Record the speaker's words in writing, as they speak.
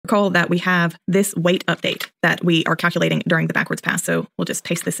recall that we have this weight update that we are calculating during the backwards pass. So we'll just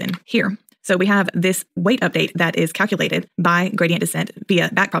paste this in here. So we have this weight update that is calculated by gradient descent via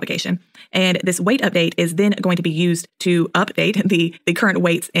backpropagation. And this weight update is then going to be used to update the current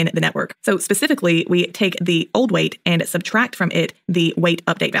weights in the network. So specifically, we take the old weight and subtract from it the weight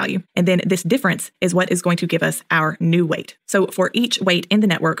update value. And then this difference is what is going to give us our new weight. So for each weight in the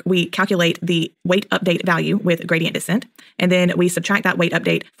network, we calculate the weight update value with gradient descent. And then we subtract that weight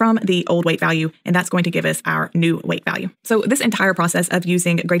update from the old weight value, and that's going to give us our new weight value. So this entire process of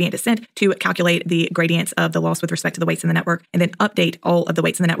using gradient descent to calculate the gradients of the loss with respect to the weights in the network and then update all of the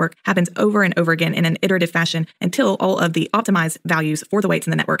weights in the network happens over and over again in an iterative fashion until all of the optimized values for the weights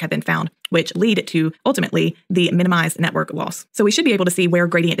in the network have been found, which lead to ultimately the minimized network loss. So we should be able to see where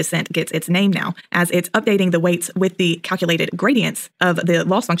gradient descent gets its name now, as it's updating the weights with the calculated gradients of the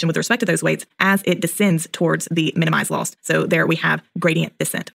loss function with respect to those weights as it descends towards the minimized loss. So there we have gradient descent.